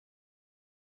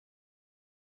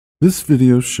This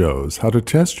video shows how to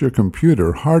test your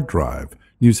computer hard drive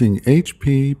using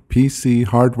HP PC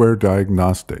Hardware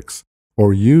Diagnostics,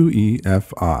 or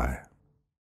UEFI.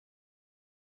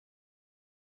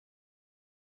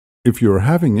 If you are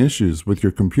having issues with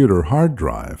your computer hard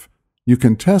drive, you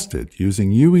can test it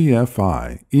using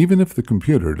UEFI even if the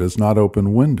computer does not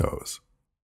open Windows.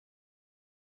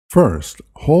 First,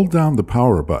 hold down the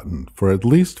power button for at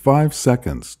least 5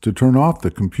 seconds to turn off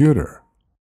the computer.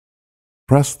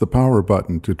 Press the power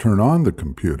button to turn on the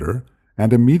computer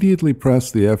and immediately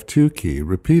press the F2 key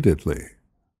repeatedly.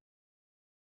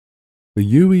 The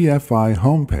UEFI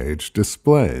homepage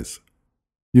displays.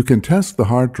 You can test the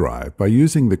hard drive by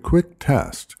using the quick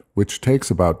test, which takes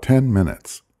about 10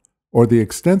 minutes, or the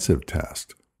extensive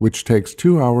test, which takes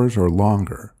 2 hours or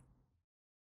longer.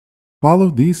 Follow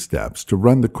these steps to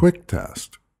run the quick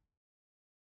test.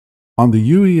 On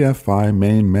the UEFI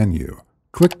main menu,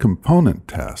 click Component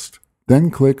Test,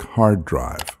 then click Hard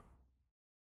Drive.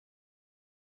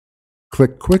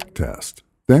 Click Quick Test,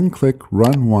 then click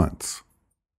Run Once.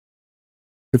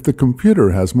 If the computer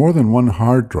has more than one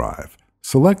hard drive,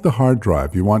 select the hard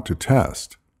drive you want to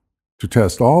test. To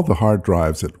test all the hard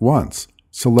drives at once,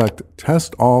 select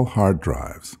Test All Hard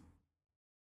Drives.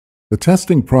 The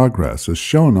testing progress is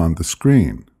shown on the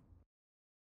screen.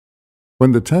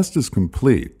 When the test is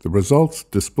complete, the results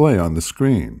display on the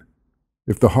screen.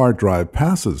 If the hard drive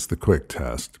passes the quick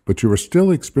test, but you are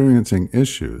still experiencing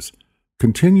issues,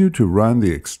 continue to run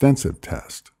the extensive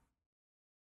test.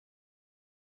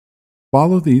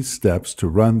 Follow these steps to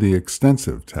run the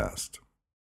extensive test.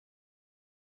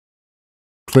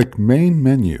 Click Main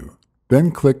Menu,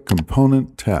 then click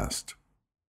Component Test.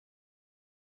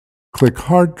 Click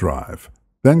Hard Drive,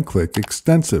 then click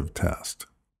Extensive Test.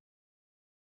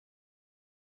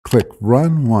 Click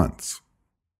Run Once.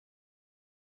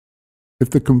 If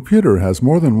the computer has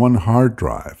more than one hard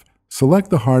drive,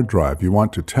 select the hard drive you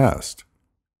want to test.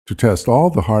 To test all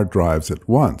the hard drives at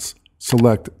once,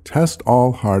 select Test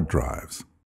All Hard Drives.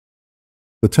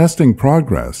 The testing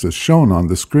progress is shown on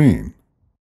the screen.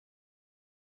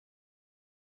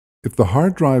 If the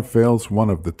hard drive fails one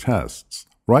of the tests,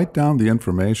 write down the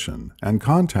information and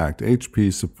contact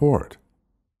HP support.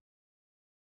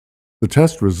 The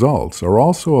test results are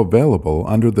also available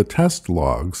under the test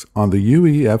logs on the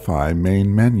UEFI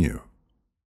main menu.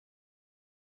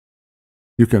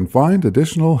 You can find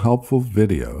additional helpful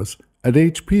videos at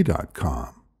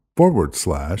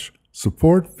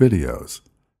hp.com/support videos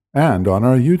and on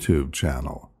our YouTube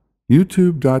channel,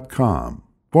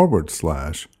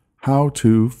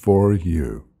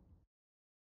 youtube.com/how-to-for-you.